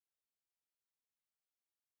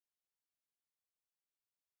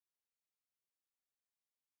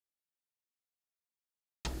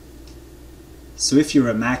So if you're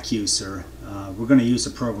a Mac user, we're going to use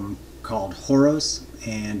a program called Horos,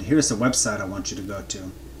 and here's the website I want you to go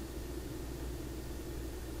to.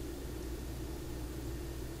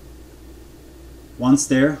 Once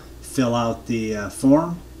there, fill out the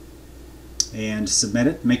form and submit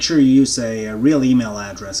it. Make sure you use a real email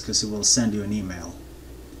address because it will send you an email.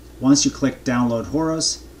 Once you click download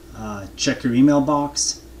Horos, check your email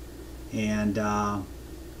box and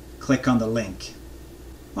click on the link.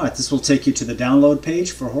 Alright, this will take you to the download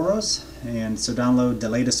page for Horos, and so download the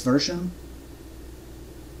latest version.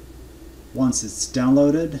 Once it's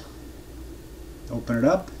downloaded, open it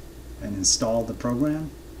up and install the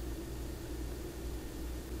program.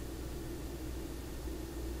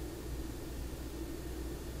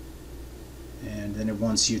 And then it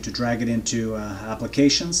wants you to drag it into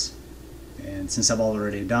applications, and since I've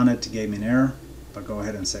already done it, it gave me an error, but go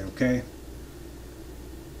ahead and say OK.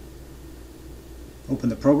 Open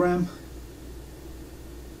the program.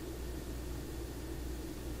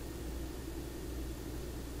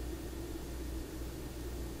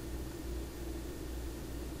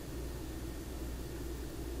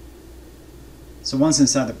 So once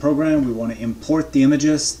inside the program, we want to import the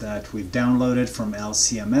images that we've downloaded from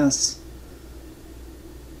LCMS.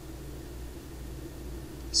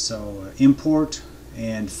 So import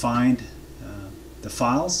and find the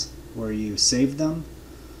files where you saved them.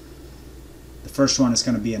 The first one is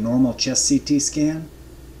going to be a normal chest CT scan.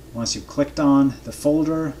 Once you've clicked on the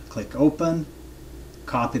folder, click open,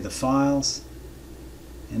 copy the files,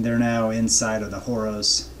 and they're now inside of the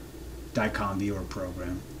Horos DICOM viewer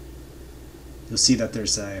program. You'll see that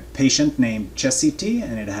there's a patient named chest CT,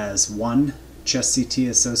 and it has one chest CT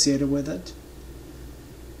associated with it.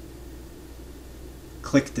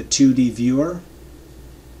 Click the 2D viewer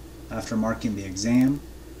after marking the exam,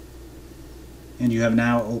 and you have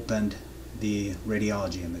now opened the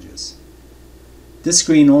radiology images. This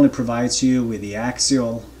screen only provides you with the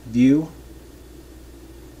axial view,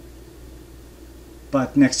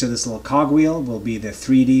 but next to this little cogwheel will be the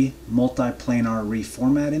 3D multiplanar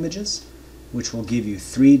reformat images, which will give you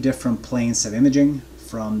 3 different planes of imaging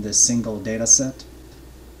from this single data set.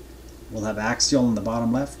 We'll have axial on the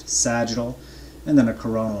bottom left, sagittal, and then a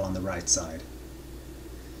coronal on the right side.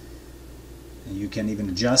 And you can even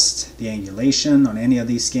adjust the angulation on any of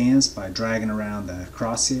these scans by dragging around the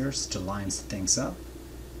crosshairs to line things up.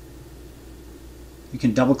 You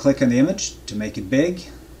can double click on the image to make it big.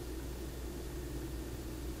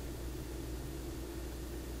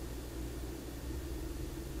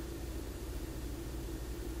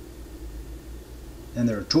 Then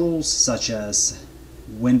there are tools such as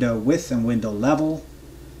window width and window level,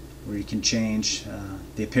 where you can change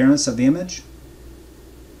the appearance of the image.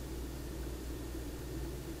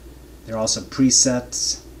 There are also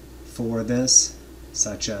presets for this,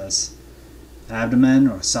 such as abdomen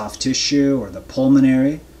or soft tissue or the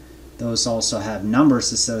pulmonary. Those also have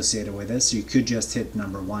numbers associated with this. You could just hit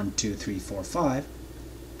number 1, 2, 3, 4, 5.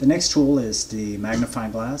 The next tool is the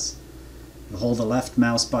magnifying glass. You hold the left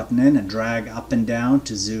mouse button in and drag up and down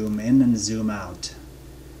to zoom in and zoom out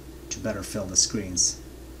to better fill the screens.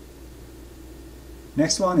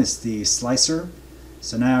 Next one is the slicer.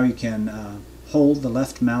 So now you can hold the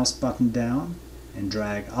left mouse button down and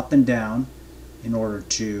drag up and down in order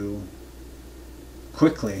to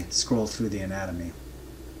quickly scroll through the anatomy.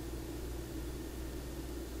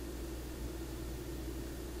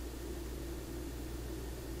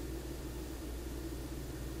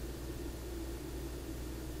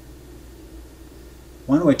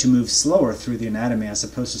 One way to move slower through the anatomy as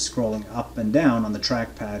opposed to scrolling up and down on the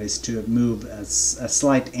trackpad is to move a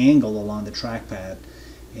slight angle along the trackpad,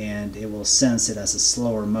 and it will sense it as a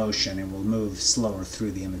slower motion and will move slower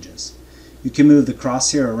through the images. You can move the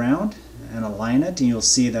crosshair around and align it, and you'll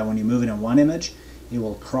see that when you move it in one image, it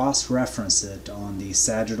will cross-reference it on the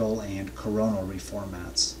sagittal and coronal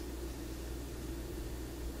reformats.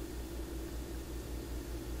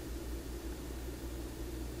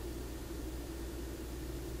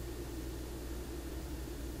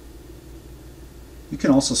 You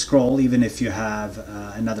can also scroll even if you have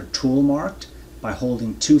another tool marked by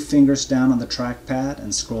holding 2 fingers down on the trackpad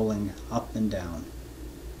and scrolling up and down.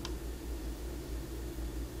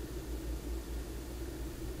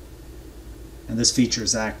 And this feature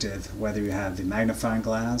is active whether you have the magnifying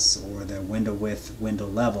glass or the window width, window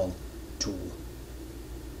level tool.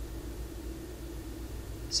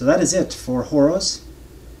 So that is it for Horos.